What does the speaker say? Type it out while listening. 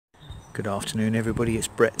Good afternoon everybody, it's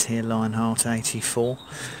Brett here, Lionheart84.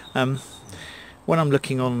 When I'm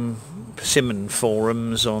looking on persimmon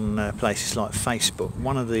forums on places like Facebook,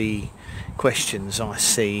 one of the questions I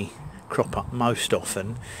see crop up most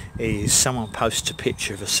often is someone posts a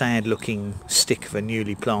picture of a sad looking stick of a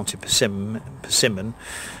newly planted persimmon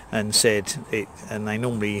and said it, and they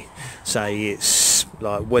normally say it's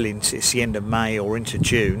like it's the end of May or into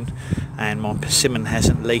June and my persimmon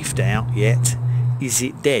hasn't leafed out yet. Is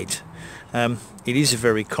it dead? It is a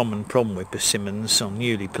very common problem with persimmons, on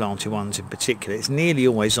newly planted ones in particular. It's nearly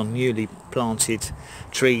always on newly planted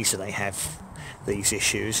trees that they have these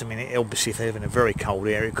issues. I mean, obviously if they live in a very cold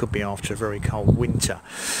area, it could be after a very cold winter,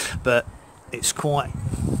 but it's quite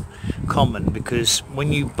common because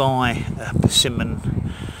when you buy a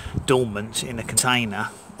persimmon dormant in a container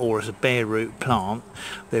or as a bare root plant,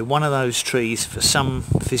 they're one of those trees for some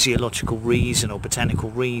physiological reason or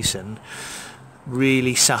botanical reason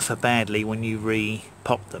really suffer badly when you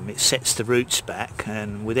repot them. It sets the roots back,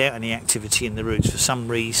 and without any activity in the roots, for some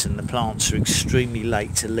reason the plants are extremely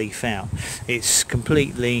late to leaf out. It's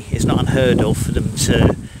not unheard of for them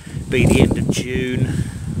to be the end of June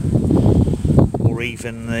or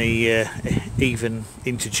even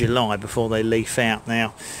into July before they leaf out.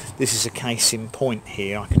 Now this is a case in point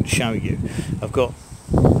here. I can show you. I've got,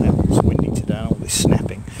 it's windy today, all this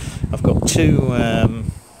snapping. I've got two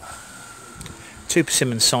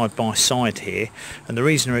persimmons side by side here, and the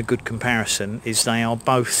reason they're a good comparison is they are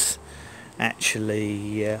both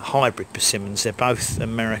actually hybrid persimmons. They're both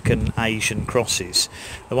American Asian crosses.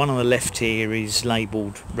 The one on the left here is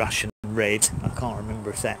labelled Russian red. I can't remember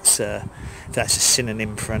if that's a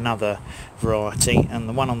synonym for another variety, and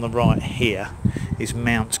the one on the right here is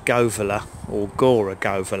Mount Goverla or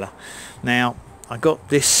Goverla. Now I got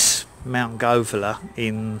this Mount Goverla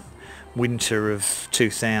in winter of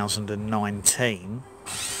 2019.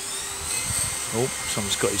 Oh,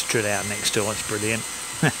 someone's got his drill out next door, it's brilliant.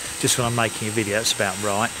 Just when I'm making a video, it's about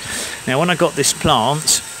right. Now when I got this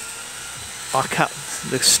plant,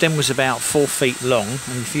 the stem was about 4 feet long,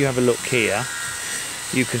 and if you have a look here,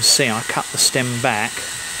 you can see I cut the stem back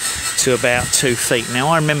to about 2 feet. Now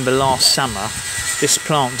I remember last summer, this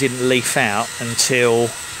plant didn't leaf out until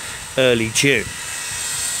early June.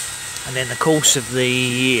 And in the course of the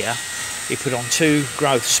year, it put on 2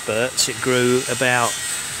 growth spurts. It grew about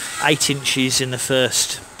 8 inches in the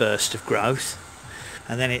first burst of growth,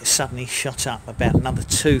 and then it suddenly shot up about another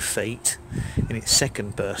 2 feet in its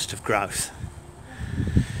second burst of growth.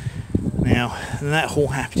 Now, and that all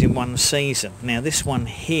happened in one season. Now this one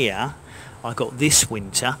here, I got this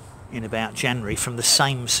winter in about January from the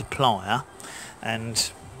same supplier,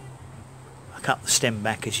 and cut the stem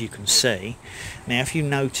back, as you can see. Now if you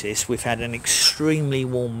notice, we've had an extremely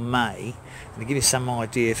warm May, and to give you some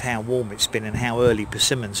idea of how warm it's been and how early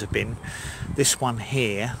persimmons have been, this one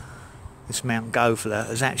here, this Mount Goverla,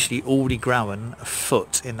 has actually already grown a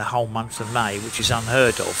foot in the whole month of May, which is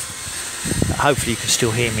unheard of. Hopefully you can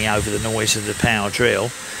still hear me over the noise of the power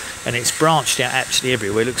drill, and it's branched out absolutely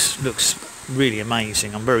everywhere. It looks really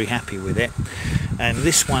amazing. I'm very happy with it. And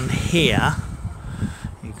this one here,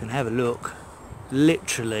 you can have a look.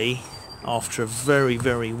 Literally after a very,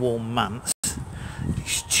 very warm month,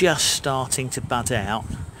 it's just starting to bud out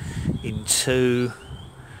in 2,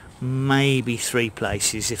 maybe 3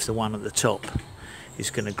 places if the one at the top is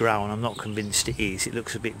going to grow, and I'm not convinced it is. It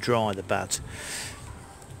looks a bit dry, the bud,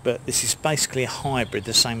 but this is basically a hybrid,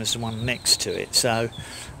 the same as the one next to it. So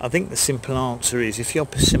I think the simple answer is, if your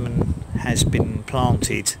persimmon has been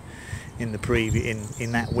planted in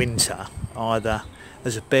that winter, either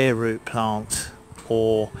as a bare root plant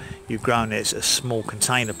or you've grown it as a small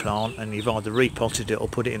container plant and you've either repotted it or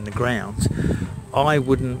put it in the ground, I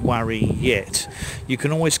wouldn't worry yet. You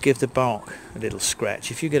can always give the bark a little scratch.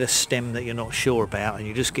 If you get a stem that you're not sure about, and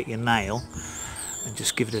you just get your nail and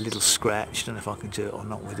just give it a little scratch. I don't know if I can do it or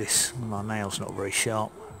not with this. My nail's not very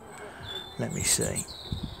sharp. Let me see.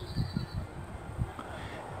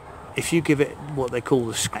 If you give it what they call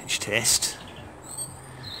the scratch test,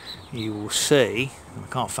 you will see, I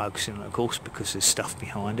can't focus in on it of course because there's stuff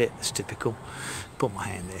behind it, that's typical. Put my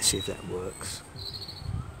hand there, see if that works.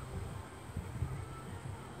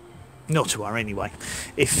 Not to worry anyway.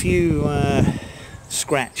 If you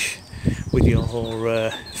scratch with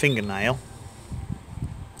your fingernail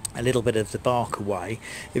a little bit of the bark away,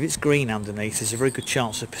 if it's green underneath, there's a very good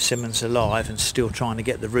chance the persimmon's alive and still trying to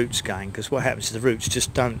get the roots going, because what happens is the roots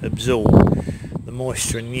just don't absorb the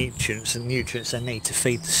moisture and nutrients they need to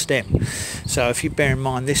feed the stem. So if you bear in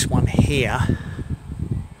mind this one here,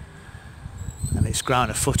 and it's grown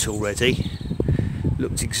a foot already,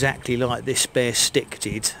 looked exactly like this bare stick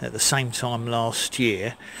did at the same time last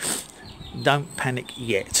year, don't panic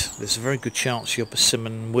yet. There's a very good chance your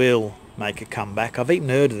persimmon will make a comeback. I've even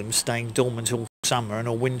heard of them staying dormant all summer and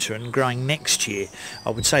all winter and growing next year. I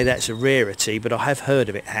would say that's a rarity, but I have heard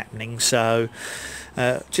of it happening. So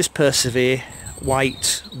just persevere,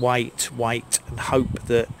 wait, and hope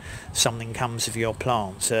that something comes of your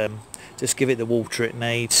plant. Just give it the water it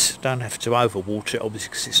needs. Don't have to overwater it, obviously,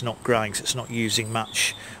 because it's not growing, so it's not using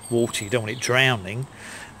much water. You don't want it drowning.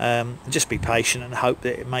 Just be patient and hope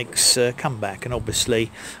that it makes a comeback. And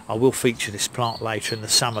obviously I will feature this plant later in the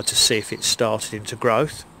summer to see if it's started into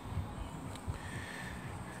growth.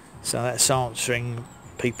 So that's answering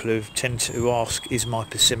people who tend to ask, is my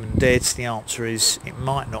persimmon dead? The answer is it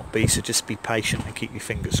might not be, so just be patient and keep your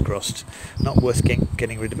fingers crossed. Not worth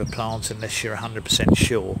getting rid of a plant unless you're 100%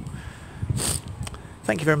 sure.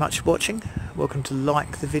 Thank you very much for watching. Welcome to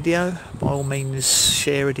like the video. By all means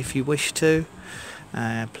share it if you wish to.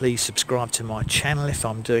 Please subscribe to my channel if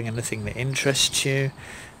I'm doing anything that interests you,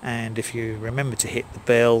 and if you remember to hit the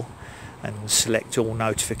bell and select all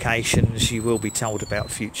notifications, you will be told about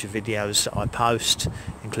future videos that I post,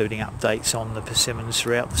 including updates on the persimmons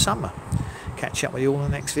throughout the summer. Catch up with you all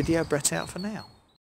in the next video. Brett out for now.